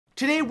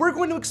Today we're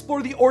going to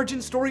explore the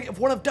origin story of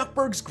one of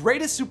Duckburg's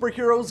greatest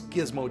superheroes,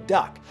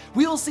 Gizmoduck.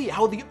 We'll see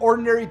how the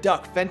ordinary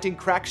duck, Fenton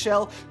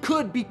Crackshell,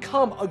 could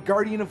become a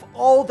guardian of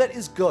all that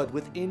is good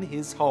within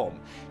his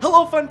home.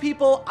 Hello fun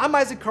people, I'm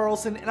Isaac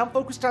Carlson and I'm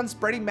focused on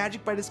spreading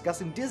magic by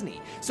discussing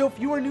Disney. So if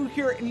you are new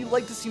here and you'd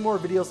like to see more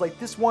videos like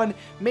this one,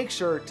 make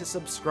sure to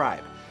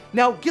subscribe.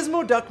 Now,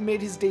 Gizmoduck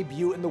made his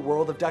debut in the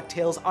world of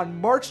DuckTales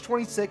on March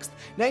 26,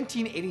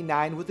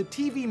 1989 with a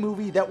TV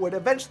movie that would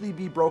eventually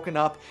be broken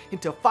up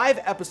into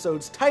 5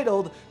 episodes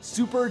titled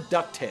Super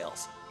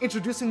DuckTales.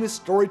 Introducing this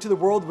story to the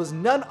world was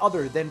none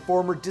other than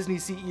former Disney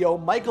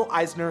CEO Michael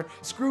Eisner,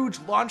 Scrooge,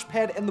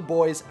 Launchpad, and the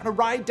boys on a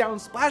ride down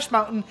Splash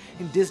Mountain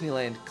in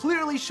Disneyland,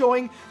 clearly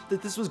showing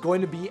that this was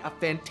going to be a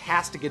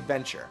fantastic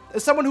adventure.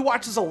 As someone who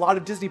watches a lot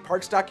of Disney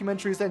Parks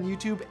documentaries on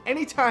YouTube,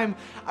 anytime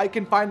I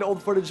can find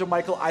old footage of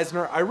Michael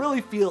Eisner, I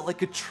really feel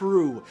like a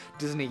true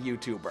Disney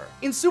YouTuber.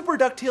 In Super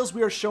DuckTales,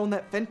 we are shown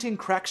that Fenton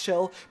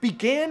Crackshell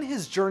began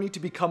his journey to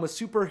become a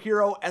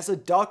superhero as a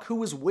duck who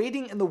was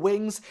waiting in the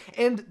wings,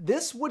 and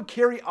this would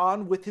carry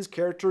on with his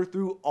character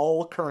through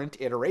all current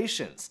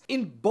iterations.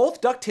 In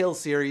both DuckTales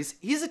series,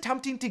 he's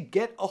attempting to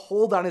get a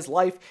hold on his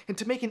life and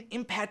to make an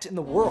impact in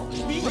the world.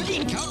 The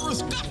bean counter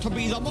has got to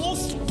be the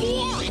most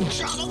boring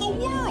job in the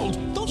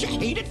world! Don't you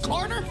hate it,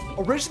 Carter?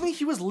 Originally,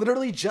 he was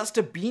literally just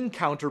a bean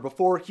counter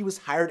before he was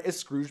hired as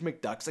Scrooge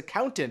McDuck's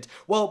accountant,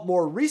 while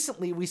more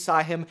recently we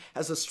saw him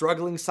as a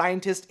struggling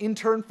scientist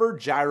intern for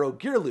Gyro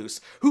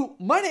Gearloose, who,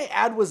 might I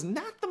add, was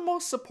not the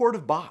most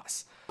supportive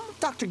boss.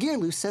 Dr.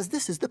 Gearloose says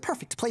this is the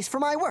perfect place for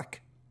my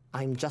work.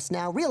 I'm just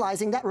now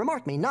realizing that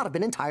remark may not have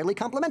been entirely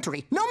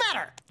complimentary. No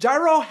matter!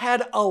 Gyro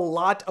had a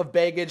lot of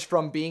baggage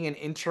from being an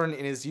intern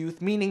in his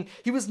youth, meaning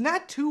he was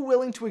not too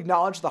willing to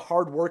acknowledge the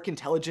hard work,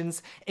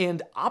 intelligence,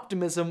 and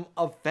optimism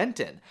of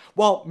Fenton.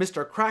 While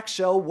Mr.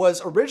 Crackshell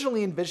was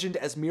originally envisioned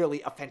as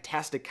merely a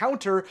fantastic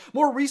counter,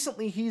 more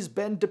recently he's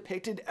been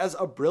depicted as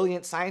a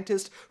brilliant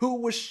scientist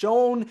who was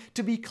shown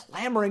to be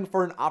clamoring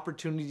for an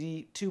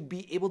opportunity to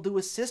be able to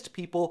assist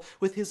people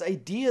with his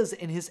ideas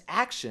and his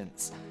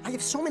actions. I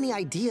have so many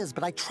ideas,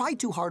 but I try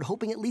too hard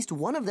hoping at least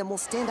one of them will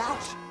stand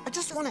out. I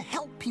just want to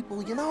help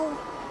people, you know?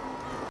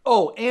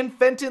 Oh, and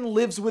Fenton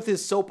lives with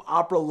his soap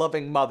opera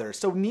loving mother,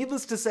 so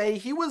needless to say,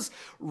 he was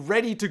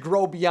ready to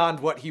grow beyond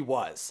what he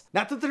was.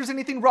 Not that there's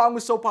anything wrong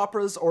with soap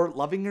operas or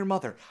loving your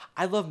mother.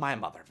 I love my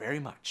mother very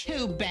much.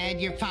 Too bad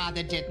your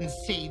father didn't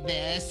see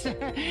this.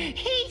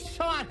 He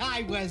thought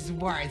I was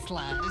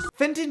worthless.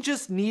 Fenton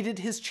just needed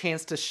his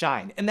chance to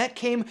shine, and that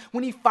came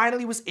when he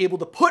finally was able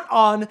to put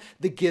on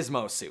the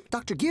Gizmosuit.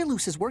 Dr.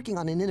 Gearloose is working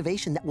on an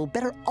innovation that will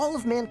better all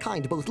of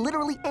mankind, both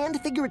literally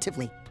and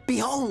figuratively.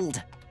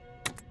 Behold!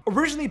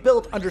 Originally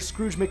built under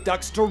Scrooge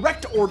McDuck's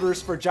direct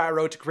orders for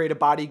Gyro to create a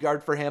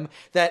bodyguard for him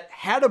that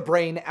had a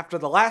brain after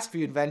the last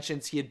few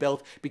inventions he had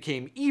built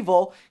became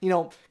evil, you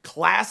know,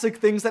 classic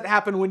things that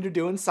happen when you're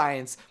doing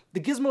science, the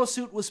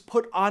Gizmosuit was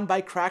put on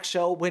by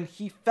Crackshell when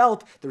he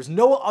felt there's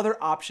no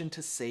other option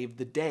to save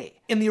the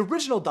day. In the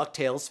original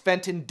DuckTales,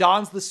 Fenton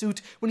dons the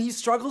suit when he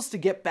struggles to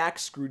get back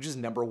Scrooge's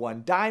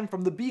 #1 dime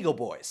from the Beagle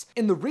Boys.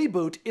 In the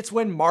reboot, it's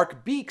when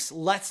Mark Beaks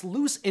lets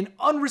loose an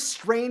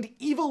unrestrained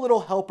evil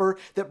little helper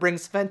that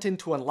brings Fenton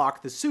to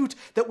unlock the suit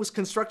that was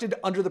constructed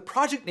under the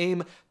project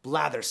name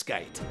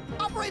Blatherskite.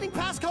 Operating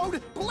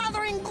passcode,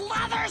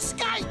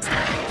 blatherskite!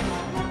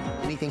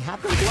 Anything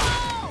happen?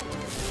 Whoa!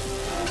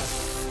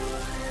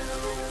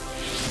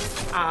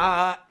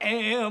 I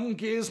am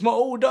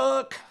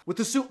Gizmoduck. With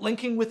the suit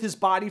linking with his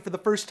body for the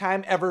first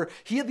time ever,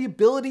 he had the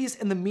abilities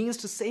and the means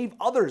to save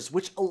others,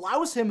 which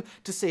allows him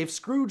to save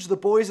Scrooge, the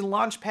boys, and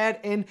Launchpad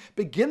and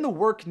begin the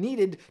work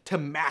needed to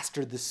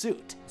master the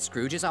suit.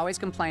 Scrooge is always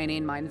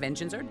complaining my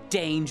inventions are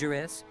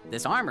dangerous.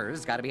 This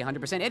armor's gotta be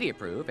 100%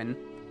 idiot-proof, and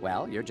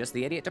well, you're just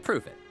the idiot to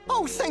prove it.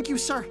 Oh, thank you,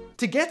 sir.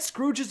 To get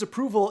Scrooge's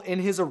approval in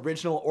his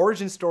original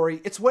origin story,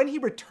 it's when he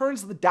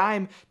returns the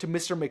dime to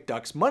Mr.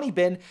 McDuck's money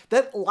bin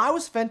that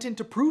allows Fenton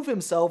to prove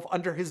himself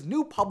under his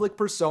new public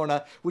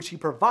persona, which he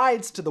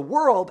provides to the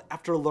world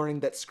after learning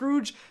that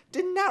Scrooge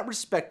did not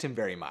respect him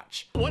very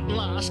much. At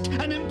last,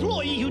 an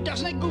employee who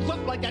doesn't goof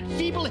up like that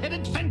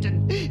feeble-headed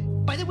Fenton.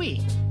 By the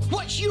way,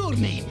 what's your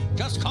name?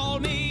 Just call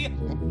me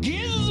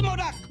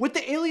Gizmoduck. With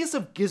the alias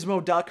of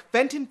Gizmoduck,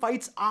 Fenton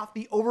fights off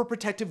the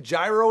overprotective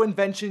Gyro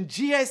invention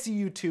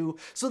GICU2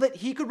 so that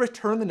he could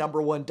return the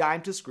 #1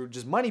 dime to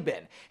Scrooge's money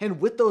bin.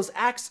 And with those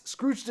acts,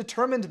 Scrooge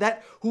determined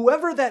that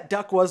whoever that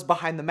duck was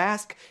behind the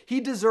mask, he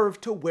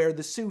deserved to wear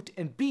the suit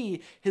and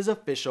be his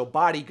official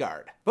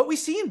bodyguard. But we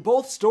see in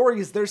both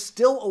stories there's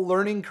still a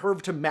learning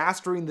curve to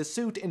mastering the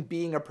suit and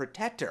being a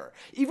protector.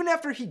 Even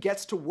after he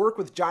gets to work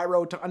with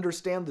Gyro to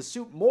understand the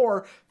suit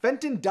more,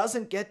 Fenton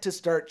doesn't get to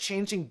start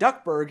changing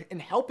Duckburg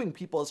and helping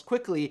people as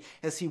quickly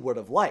as he would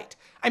have liked.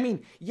 I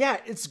mean, yeah,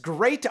 it's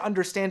great to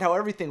understand how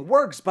everything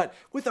works, but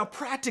with a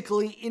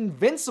practically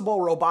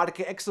invincible robotic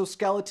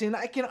exoskeleton,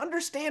 I can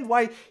understand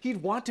why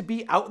he'd want to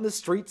be out in the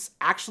streets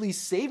actually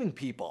saving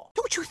people.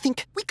 Don't you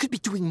think we could be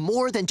doing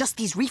more than just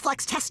these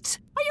reflex tests?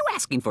 Are you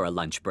asking for a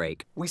lunch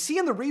break? We see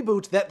in the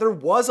reboot that there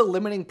was a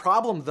limiting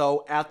problem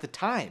though at the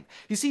time.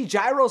 You see,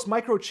 Gyro's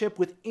microchip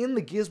within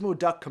the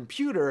Gizmoduck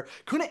computer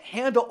couldn't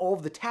handle all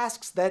of the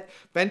tasks that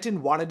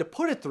Fenton wanted to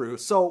put it through,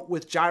 so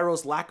with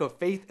Gyro's lack of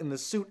faith in the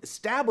suit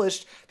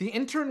established, the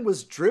intern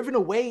was driven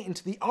away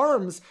into the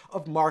arms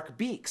of Mark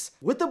Beaks.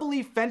 With the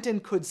belief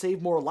Fenton could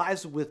save more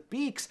lives with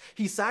Beaks,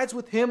 he sides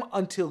with him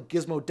until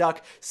Gizmoduck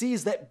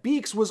sees that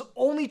Beaks was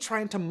only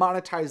trying to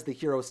monetize the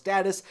hero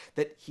status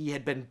that he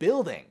had been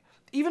building.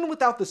 Even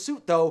without the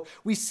suit though,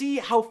 we see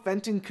how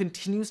Fenton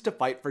continues to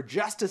fight for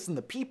justice and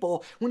the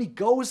people when he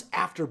goes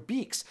after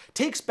Beaks,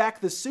 takes back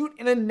the suit,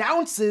 and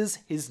announces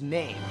his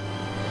name.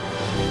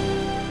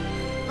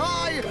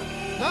 I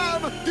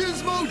am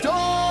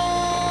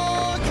Gizmoduck!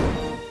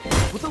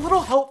 With a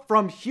little help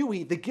from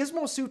Huey, the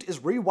Gizmosuit is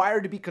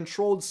rewired to be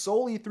controlled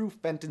solely through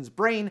Fenton's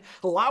brain,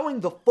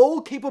 allowing the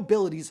full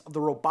capabilities of the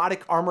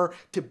robotic armor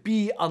to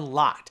be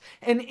unlocked.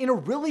 And in a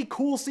really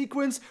cool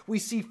sequence, we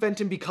see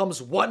Fenton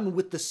becomes one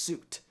with the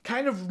suit.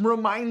 Kind of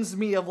reminds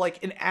me of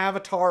like an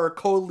Avatar or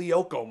Code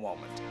Lyoko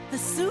moment. The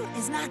suit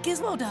is not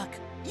Gizmoduck.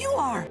 You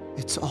are.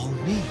 It's all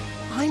me.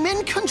 I'm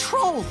in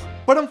control!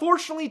 But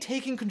unfortunately,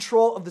 taking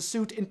control of the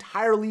suit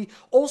entirely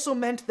also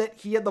meant that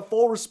he had the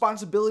full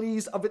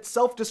responsibilities of it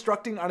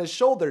self-destructing on his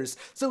shoulders,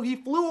 so he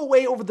flew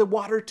away over the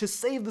water to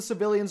save the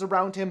civilians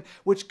around him,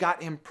 which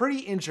got him pretty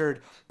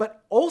injured,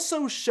 but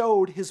also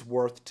showed his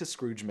worth to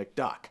Scrooge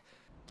McDuck.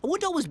 I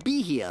would always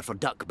be here for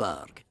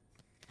Duckburg.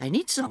 I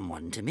need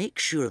someone to make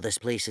sure this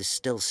place is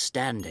still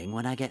standing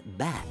when I get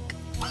back.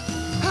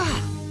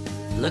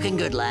 Looking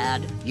good,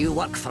 lad. You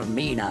work for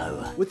me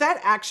now. With that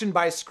action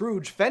by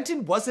Scrooge,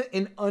 Fenton wasn't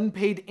an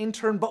unpaid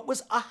intern, but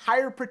was a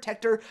hired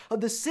protector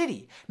of the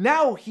city.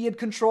 Now he had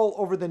control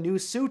over the new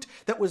suit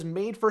that was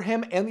made for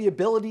him and the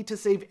ability to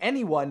save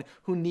anyone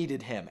who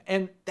needed him.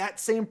 And that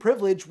same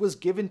privilege was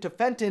given to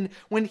Fenton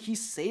when he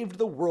saved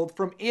the world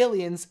from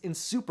aliens in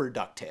Super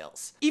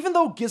DuckTales. Even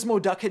though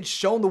Gizmoduck had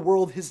shown the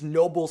world his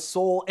noble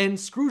soul and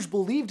Scrooge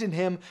believed in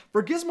him,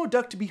 for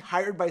Gizmoduck to be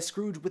hired by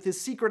Scrooge with his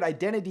secret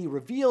identity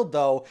revealed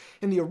though,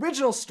 in the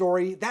original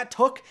story, that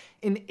took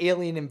an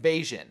alien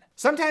invasion.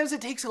 Sometimes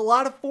it takes a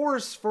lot of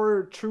force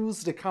for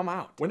truths to come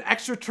out. When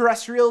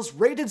extraterrestrials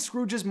raided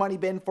Scrooge's money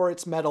bin for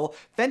its metal,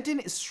 Fenton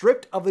is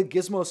stripped of the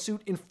Gizmo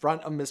suit in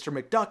front of Mr.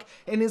 McDuck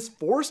and is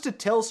forced to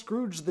tell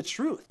Scrooge the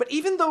truth. But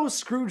even though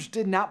Scrooge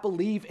did not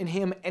believe in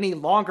him any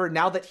longer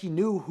now that he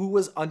knew who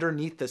was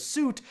underneath the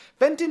suit,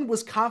 Fenton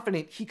was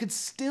confident he could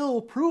still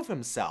prove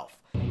himself.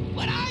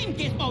 But I'm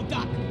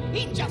Gizmoduck.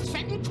 He's just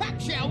Fenton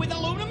Crackshell with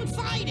aluminum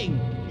siding.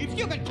 If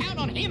you could count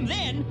on him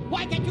then,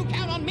 why can't you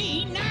count on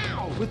me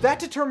now? With that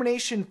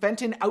determination,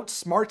 Fenton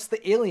outsmarts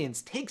the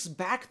aliens, takes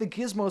back the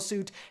Gizmo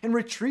suit, and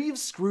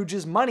retrieves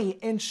Scrooge's money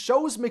and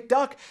shows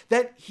McDuck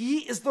that he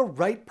is the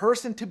right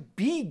person to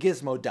be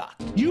Gizmoduck.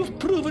 You've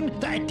proven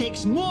that it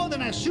takes more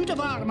than a suit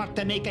of armor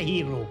to make a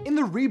hero. In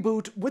the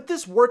reboot, with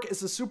this work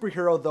as a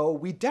superhero though,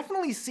 we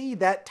definitely see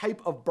that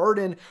type of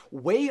burden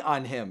weigh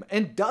on him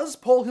and does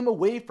pull him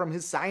away from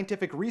his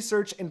scientific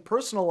research and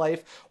personal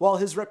life while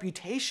his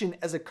reputation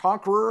as a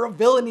conqueror of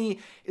villainy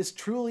is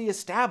truly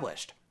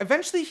established.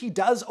 Eventually he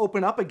does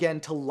open up again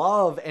to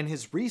love and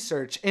his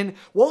research, and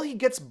while he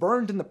gets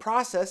burned in the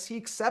process, he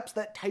accepts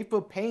that type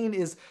of pain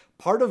is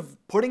part of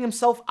putting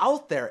himself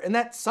out there, and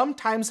that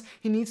sometimes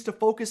he needs to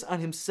focus on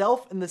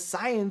himself and the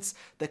science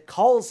that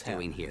calls him.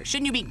 Doing here?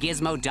 Shouldn't you be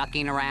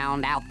Gizmo-ducking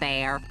around out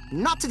there?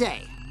 Not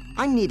today.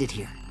 I'm needed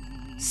here.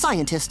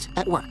 Scientist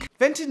at work.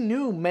 Fenton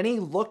knew many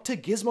looked to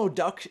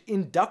Gizmoduck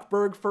in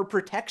Duckburg for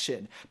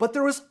protection, but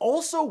there was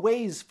also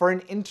ways for an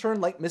intern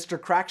like Mr.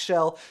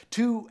 Crackshell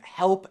to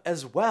help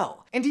as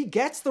well. And he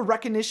gets the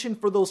recognition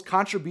for those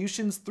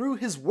contributions through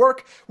his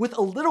work with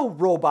a little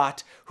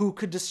robot who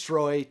could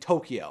destroy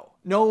Tokyo,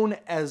 known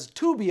as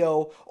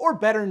 2BO, or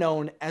better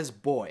known as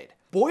B.O.Y.D.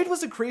 B.O.Y.D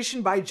was a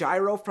creation by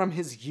Gyro from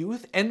his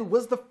youth and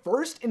was the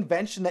first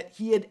invention that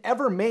he had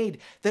ever made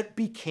that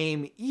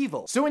became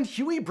evil. So when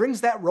Huey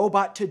brings that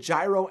robot to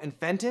Gyro and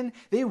Fenton,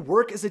 they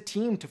work as a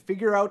team to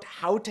figure out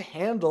how to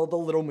handle the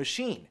little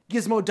machine.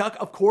 Gizmoduck,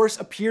 of course,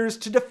 appears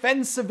to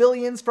defend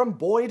civilians from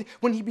B.O.Y.D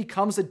when he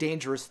becomes a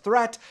dangerous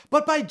threat,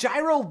 but by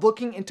Gyro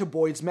looking into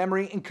B.O.Y.D's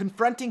memory and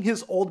confronting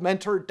his old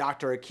mentor,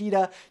 Dr.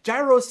 Akita,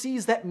 Gyro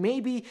sees that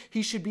maybe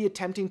he should be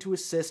attempting to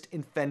assist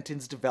in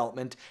Fenton's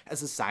development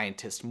as a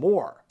scientist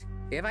more.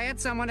 If I had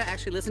someone to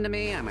actually listen to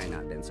me, I might not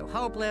have been so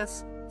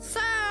hopeless. So,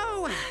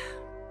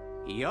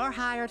 you're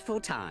hired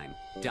full-time,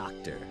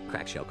 Dr.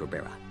 Crackshell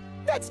Cabrera.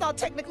 That's not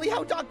technically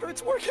how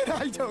doctorates work, and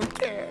I don't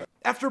care.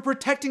 After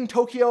protecting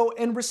Tokyo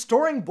and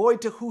restoring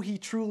Boyd to who he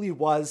truly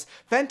was,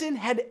 Fenton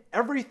had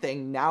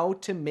everything now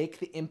to make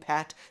the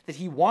impact that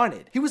he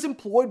wanted. He was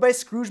employed by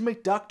Scrooge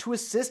McDuck to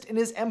assist in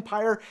his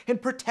empire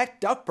and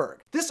protect Duckburg.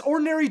 This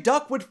ordinary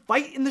duck would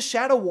fight in the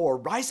Shadow War,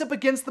 rise up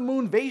against the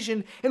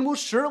Moonvasion, and will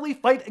surely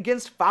fight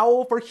against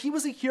Fowl, for he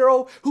was a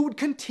hero who would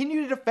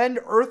continue to defend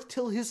Earth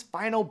till his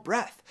final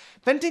breath.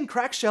 Fenton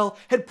Crackshell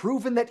had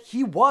proven that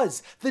he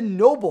was the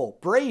noble,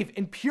 brave,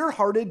 and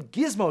pure-hearted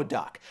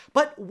Gizmoduck.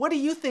 But what do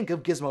you think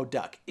of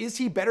Gizmoduck? Is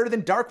he better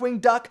than Darkwing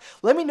Duck?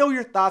 Let me know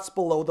your thoughts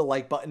below the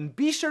like button.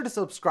 Be sure to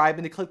subscribe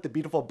and to click the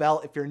beautiful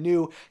bell if you're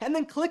new, and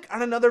then click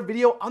on another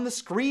video on the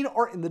screen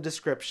or in the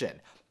description.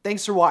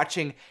 Thanks for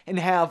watching, and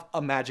have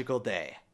a magical day.